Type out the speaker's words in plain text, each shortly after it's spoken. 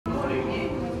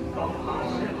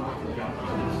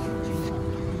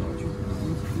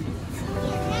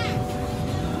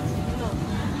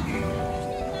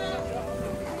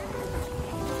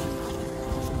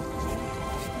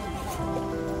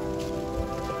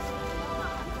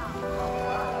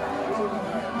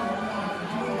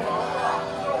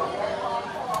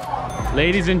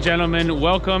Ladies and gentlemen,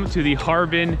 welcome to the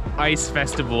Harbin Ice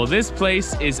Festival. This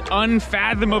place is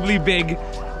unfathomably big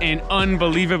and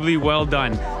unbelievably well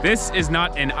done. This is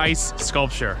not an ice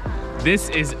sculpture. This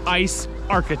is ice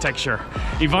architecture.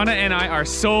 Ivana and I are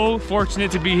so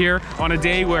fortunate to be here on a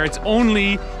day where it's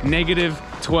only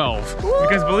 -12. Woo!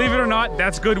 Because believe it or not,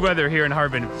 that's good weather here in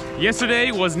Harbin.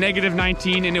 Yesterday was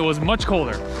 -19 and it was much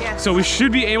colder. Yes. So we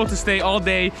should be able to stay all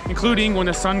day, including when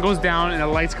the sun goes down and the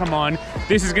lights come on.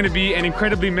 This is gonna be an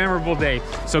incredibly memorable day.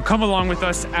 So come along with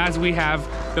us as we have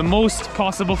the most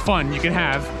possible fun you can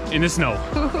have in the snow.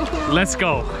 Let's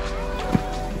go.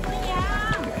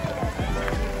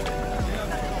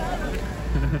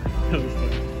 That was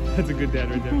funny. That's a good dad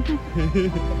right there.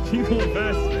 She's going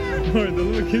fast. Or the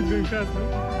little kid's going fast.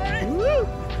 Woo!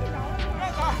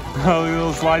 Oh, the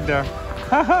little slide there.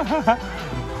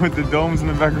 With the domes in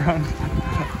the background.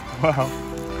 Wow.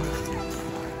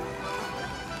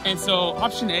 And so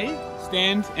option A,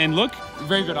 stand and look,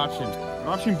 very good option. And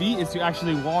option B is to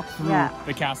actually walk through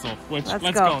the castle, which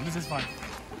let's go. This is fun.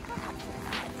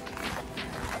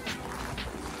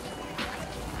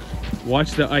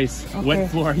 Watch the ice. Okay. Wet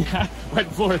floor. Yeah,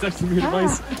 wet floor. It's actually made of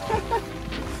ice.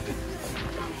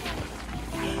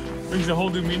 Brings a whole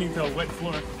new meaning to a wet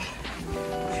floor.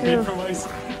 Made from ice.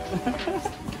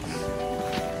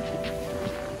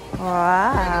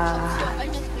 Wow.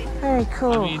 Very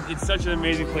cool. I mean, it's such an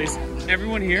amazing place.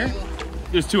 Everyone here,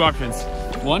 there's two options.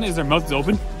 One is their mouth is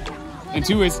open, and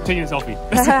two is taking a selfie.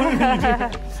 That's the only thing you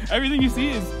do. Everything you see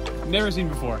is never seen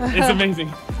before. It's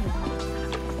amazing.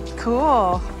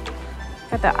 Cool.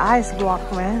 Got the ice block,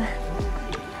 man.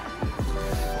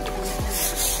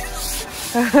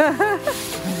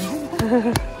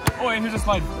 Oh, and here's a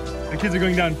slide. The kids are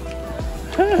going down.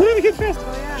 Look at the kids fast.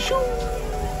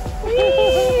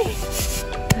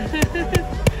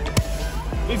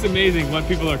 It's amazing what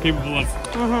people are capable of.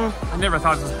 I never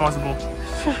thought this was possible.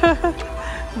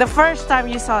 The first time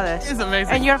you saw this. It's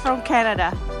amazing. And you're from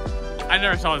Canada. I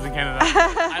never saw this in Canada.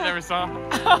 I never saw.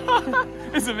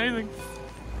 It's amazing.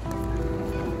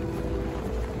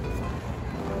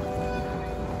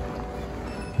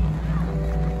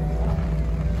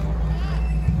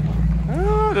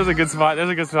 There's a good spot. There's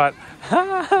a good spot.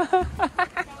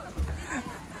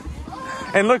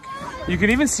 And look, you can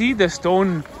even see the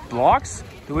stone blocks,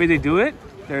 the way they do it.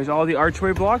 There's all the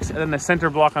archway blocks and then the center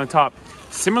block on top.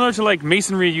 Similar to like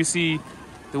masonry, you see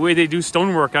the way they do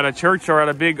stonework at a church or at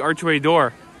a big archway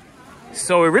door.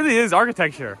 So it really is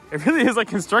architecture. It really is like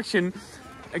construction,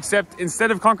 except instead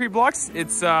of concrete blocks,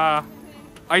 it's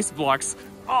ice blocks.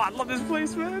 Oh, I love this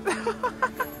place, man.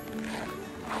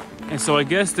 And so I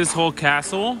guess this whole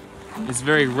castle is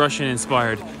very Russian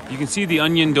inspired. You can see the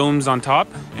onion domes on top,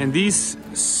 and these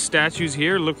statues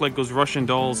here look like those Russian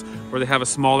dolls where they have a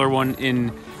smaller one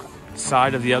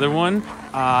inside of the other one.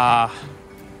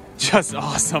 Just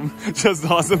awesome. Just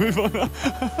awesome.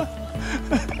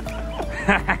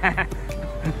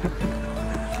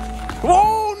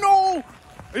 Whoa, no!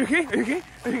 Are you okay? Are you okay?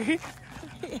 Are you okay?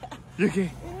 You okay?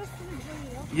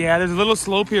 Yeah, there's a little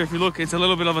slope here. If you look, it's a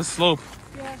little bit of a slope.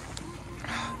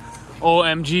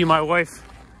 OMG, my wife,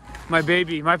 my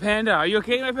baby, my panda. Are you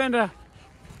okay, my panda?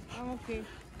 I'm okay.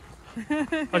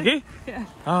 Okay? Yeah.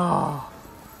 Oh.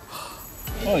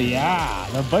 Oh yeah,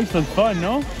 the bikes look fun,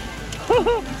 no?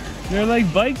 They're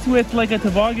like bikes with like a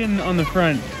toboggan on the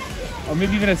front. Or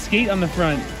maybe even a skate on the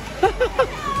front.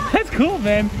 That's cool,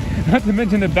 man. Not to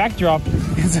mention the backdrop.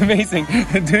 It's amazing.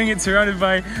 Doing it surrounded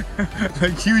by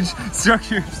like huge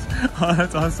structures. Oh,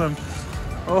 that's awesome.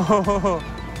 Oh,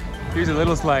 here's a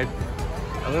little slide.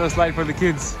 A little slide for the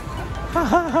kids.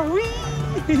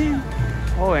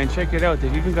 Oh, and check it out.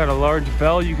 They've even got a large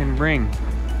bell you can ring.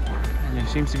 And there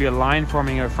seems to be a line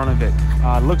forming in front of it.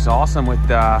 It looks awesome with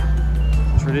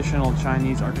traditional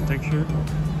Chinese architecture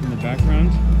in the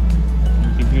background.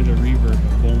 And you can hear the reverb.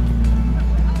 Boom.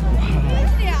 Wow.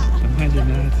 Imagine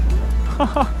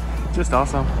that. Just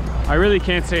awesome. I really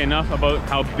can't say enough about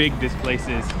how big this place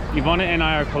is. Ivana and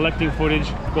I are collecting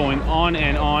footage going on,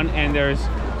 and there's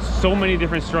so many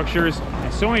different structures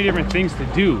and so many different things to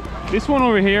do. This one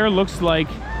over here looks like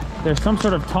there's some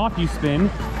sort of top you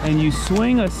spin and you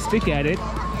swing a stick at it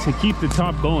to keep the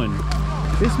top going.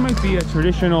 This might be a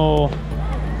traditional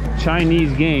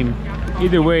Chinese game.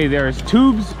 Either way, there's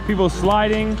tubes, people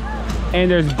sliding, and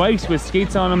there's bikes with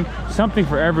skates on them, something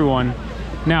for everyone.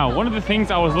 Now, one of the things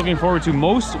I was looking forward to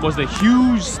most was the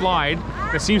huge slide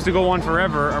that seems to go on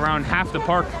forever around half the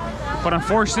park. But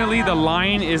unfortunately, the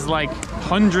line is like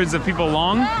hundreds of people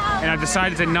long, and I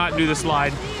decided to not do the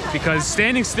slide because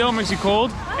standing still makes you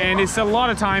cold, and it's a lot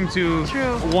of time to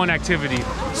one activity.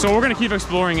 So we're gonna keep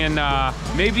exploring and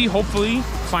maybe, hopefully,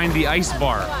 find the ice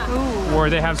bar where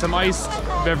they have some iced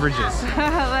beverages.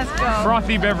 Let's go.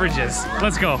 Frothy beverages.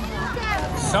 Let's go.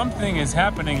 Something is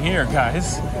happening here,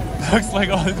 guys. Looks like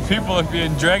all these people are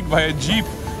being dragged by a Jeep.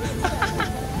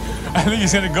 I think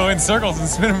he's gonna go in circles and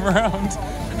spin him around.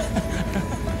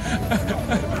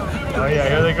 Oh yeah,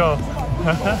 here they go.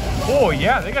 Oh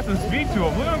yeah, they got some speed to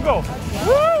them. Look at them go.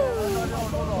 Woo!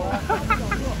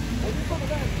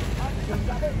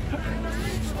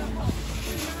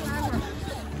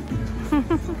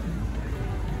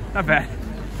 Not bad.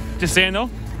 Just saying though,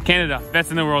 Canada,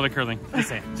 best in the world at curling. Just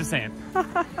saying, just saying.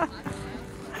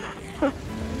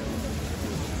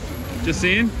 Just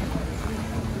saying,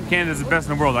 Canada's the best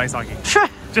in the world at ice hockey.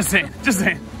 Just saying, just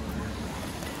saying.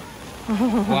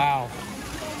 Wow.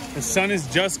 The sun is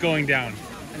just going down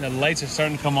and the lights are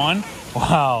starting to come on.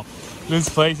 Wow. This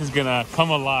place is gonna come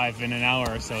alive in an hour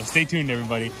or so. Stay tuned,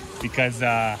 everybody, because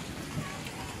the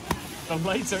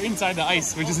lights are inside the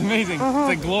ice, which is amazing. It's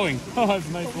like glowing. Oh, it's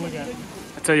nice to look at.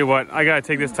 I tell you what, I gotta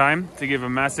take this time to give a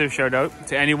massive shout out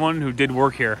to anyone who did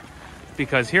work here,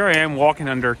 because here I am walking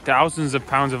under thousands of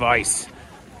pounds of ice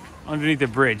underneath the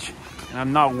bridge, and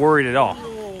I'm not worried at all.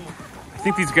 I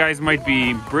think these guys might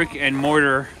be brick and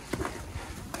mortar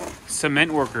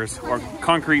cement workers or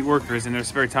concrete workers in their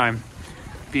spare time,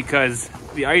 because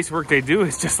the ice work they do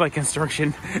is just like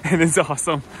construction, and it's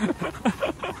awesome.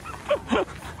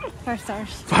 5 stars.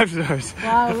 5 stars.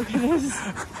 Wow, look at this.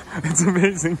 It's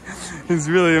amazing. It's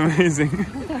really amazing.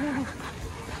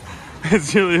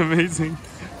 It's really amazing.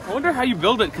 I wonder how you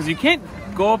build it, because you can't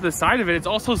go up the side of it. It's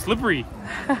all so slippery.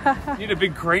 You need a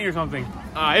big crane or something.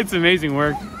 It's amazing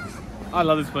work. I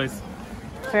love this place.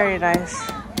 Very nice.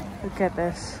 Look at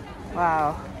this.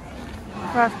 Wow.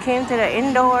 We came to the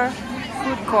indoor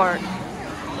food court.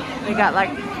 We got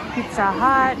like Pizza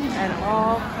Hut and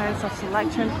all kinds of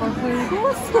selection for food.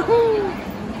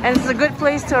 And it's a good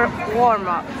place to warm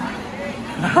up.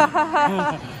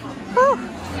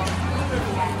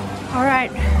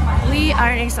 Alright, we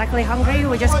aren't exactly hungry.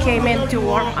 We just came in to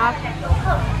warm up.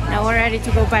 Now we're ready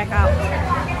to go back out.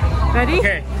 Ready?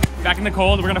 Okay, back in the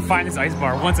cold, we're gonna find this ice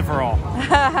bar once and for all.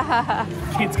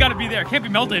 It's gotta be there, it can't be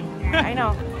melted. I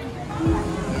know.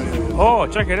 Oh,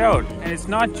 check it out. And it's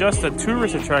not just a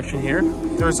tourist attraction here.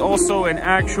 There's also an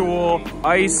actual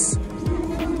ice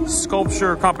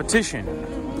sculpture competition.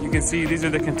 You can see these are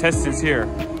the contestants here.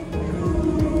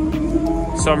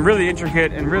 Some really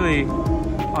intricate and really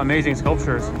amazing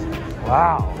sculptures.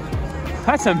 Wow.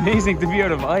 That's amazing to be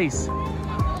out of ice.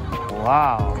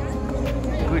 Wow.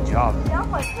 Good job.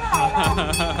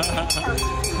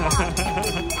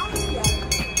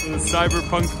 The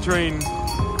cyberpunk train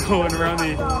going around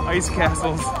the ice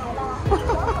castles.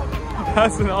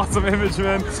 That's an awesome image,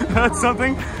 man. That's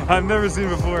something I've never seen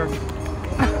before.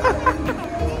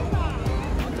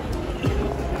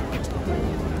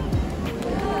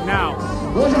 Now,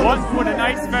 what would an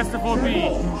ice festival be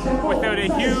without a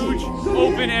huge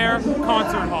open-air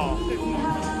concert hall?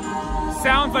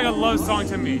 Sounds like a love song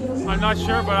to me. I'm not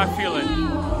sure, but I feel it.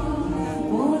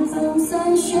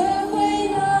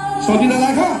 手机的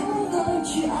来看。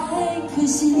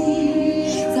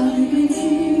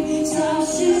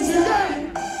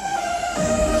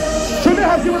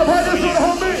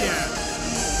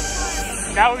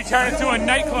 Now we turn into a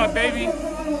nightclub, baby.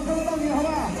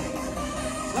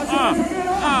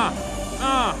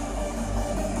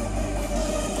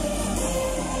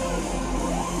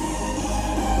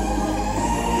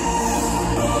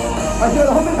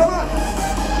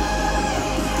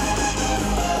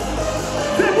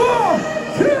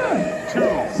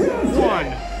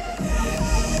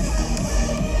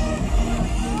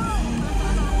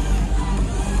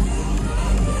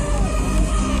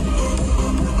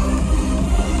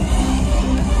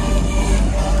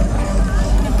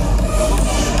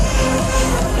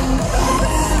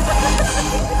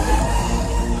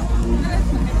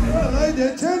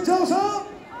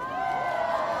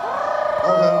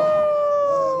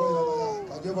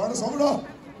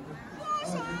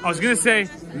 I was gonna say,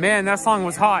 man, that song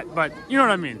was hot, but you know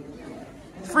what I mean.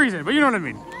 It's freezing, but you know what I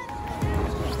mean.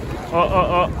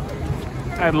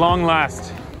 At long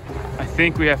last, I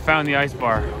think we have found the ice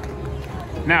bar.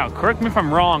 Now, correct me if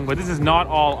I'm wrong, but this is not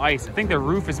all ice. I think the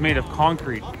roof is made of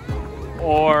concrete.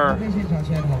 Or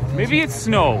maybe it's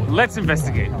snow. Let's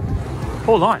investigate.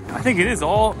 Hold on, I think it is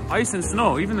all ice and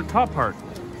snow, even the top part.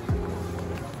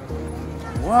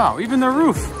 Wow, even the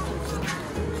roof.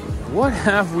 What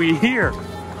have we here?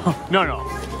 No.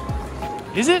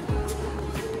 Is it?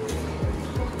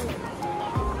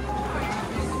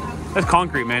 That's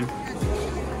concrete, man.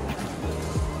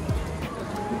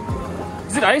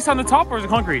 Is it ice on the top or is it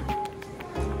concrete? I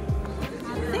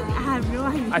have no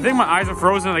idea. I think my eyes are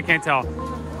frozen and I can't tell.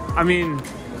 I mean,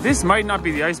 this might not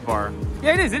be the ice bar.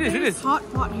 Yeah, it is, it is, it is. Hot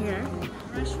pot here.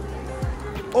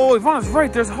 Oh, Ivana's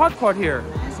right, there's a hot pot here.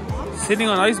 Sitting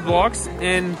on ice blocks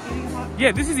and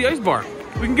yeah, this is the ice bar.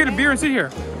 We can get a beer and sit here.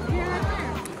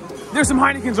 There's some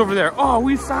Heinekens over there. Oh,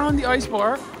 we found the ice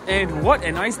bar and what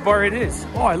an ice bar it is.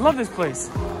 Oh, I love this place.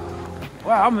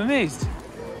 Wow, I'm amazed.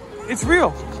 It's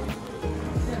real.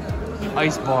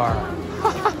 Ice bar.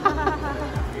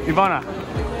 Ivana,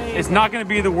 it's not gonna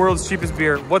be the world's cheapest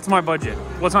beer. What's my budget?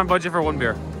 What's my budget for one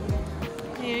beer?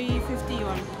 Maybe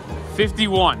 51.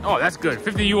 51. Oh, that's good.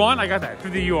 50 yuan? I got that.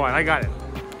 50 yuan. I got it.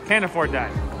 Can't afford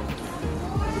that.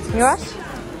 Yours?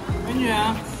 美女，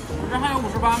我这还有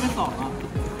58没扫呢。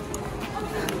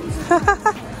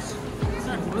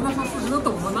我跟他说40能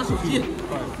懂吗？拿手机。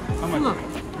How much?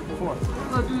 4.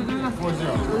 对对对。 4-0.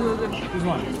 对对对。 This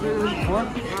one.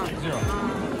 4-0.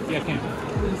 Yeah, can.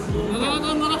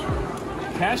 得。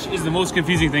 Cash is the most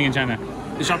confusing thing in China.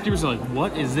 The shopkeepers are like,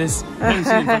 what is this? I haven't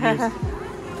seen it in 5 years.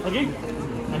 Okay.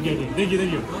 Okay. Thank you,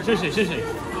 thank you. 谢谢, 谢谢.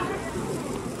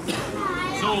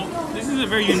 So, this is a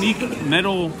very unique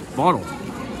metal bottle.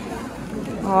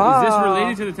 Oh. Is this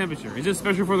related to the temperature? Is it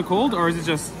special for the cold or is it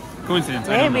just coincidence?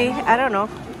 Maybe. I don't know.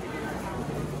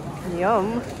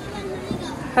 Yum.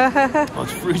 Oh,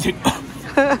 it's freezing.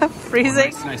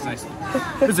 Freezing? Oh, nice.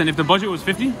 Listen, if the budget was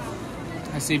 50,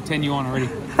 I saved 10 yuan already.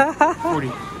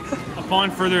 40.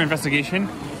 Upon further investigation,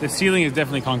 the ceiling is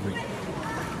definitely concrete.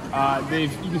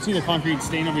 You can see the concrete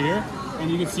stain over here, and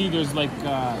you can see there's like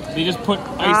they just put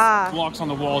ice blocks on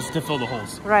the walls to fill the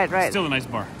holes. Right. Still a nice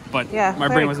bar, but yeah, my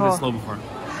brain was a bit slow before.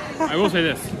 I will say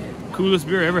this: coolest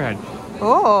beer I ever had.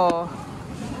 Oh.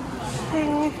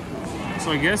 Ding.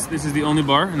 So I guess this is the only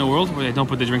bar in the world where they don't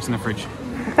put the drinks in the fridge,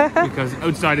 because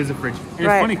outside is a fridge. And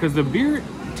it's funny because the beer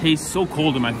tastes so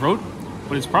cold in my throat,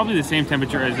 but it's probably the same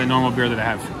temperature as the normal beer that I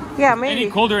have. Yeah, maybe. Any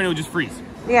colder and it would just freeze.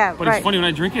 Yeah, but it's funny when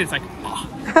I drink it, it's like, oh.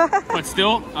 But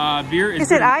still, beer is.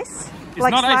 Is it ice? It's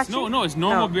like not slushy? ice. No, it's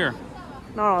normal beer.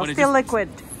 No, but still it liquid.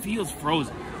 Feels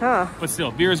frozen. Huh. But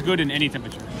still, beer is good in any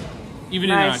temperature, even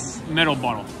in a metal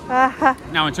bottle.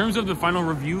 Now, in terms of the final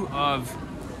review of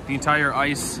the entire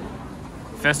ice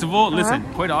festival, listen,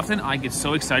 quite often I get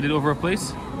so excited over a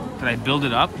place that I build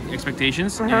it up,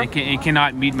 expectations, and it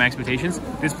cannot meet my expectations.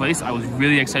 This place I was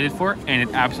really excited for, and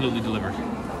it absolutely delivered.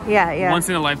 Yeah. Once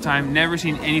in a lifetime, never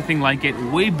seen anything like it.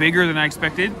 Way bigger than I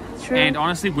expected. True. And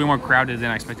honestly, way more crowded than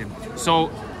I expected.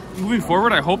 So, moving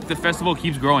forward, I hope the festival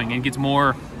keeps growing and gets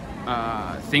more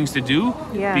things to do.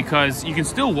 Yeah. Because you can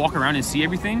still walk around and see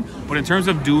everything, but in terms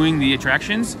of doing the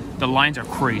attractions, the lines are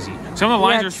crazy. Some of the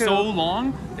lines are so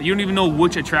long that you don't even know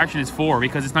which attraction it's for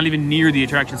because it's not even near the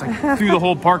attraction. It's like through the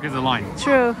whole park is the line.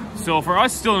 True. So for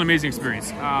us, still an amazing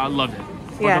experience. Loved it.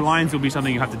 But the lines will be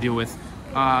something you have to deal with.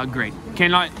 Great.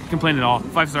 Cannot complain at all.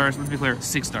 5 stars. Let's be clear.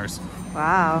 6 stars.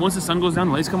 Wow. Once the sun goes down,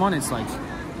 the lights come on, it's like,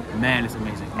 man, it's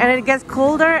amazing. And it gets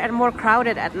colder and more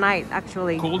crowded at night,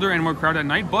 actually. Colder and more crowded at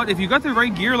night, but if you got the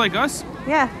right gear like us,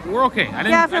 we're okay. I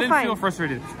didn't feel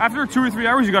frustrated. After 2 or 3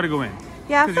 hours, you got to go in.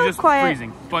 Yeah, I felt quite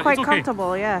freezing, but quite it's okay.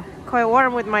 comfortable. Yeah, quite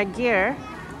warm with my gear.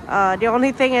 The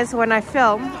only thing is when I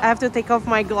film, I have to take off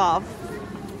my glove.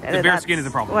 The bare skin is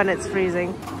the problem. When it's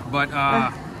freezing. But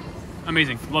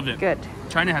amazing. Loved it. Good.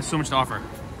 China has so much to offer.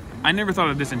 I never thought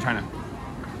of this in China.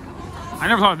 I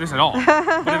never thought of this at all.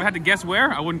 But if I had to guess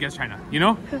where, I wouldn't guess China, you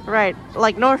know? Right,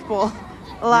 like North Pole,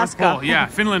 Alaska. North Pole, yeah,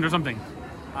 Finland or something.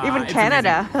 Even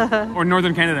Canada. Or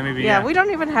Northern Canada, maybe, yeah. We don't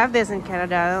even have this in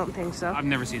Canada, I don't think so. I've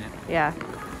never seen it. Yeah.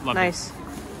 Love nice. it.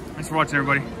 Thanks for watching,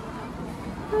 everybody.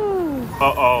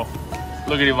 Uh-oh.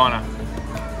 Look at Ivana.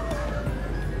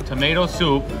 Tomato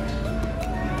soup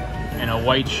and a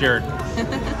white shirt.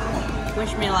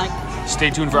 Wish me luck. Stay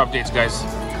tuned for updates, guys.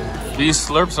 These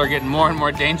slurps are getting more and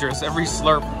more dangerous. Every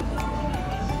slurp.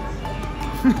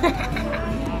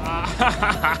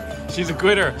 She's a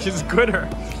quitter. She's a quitter.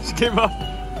 She gave up.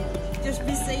 Just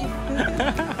be safe.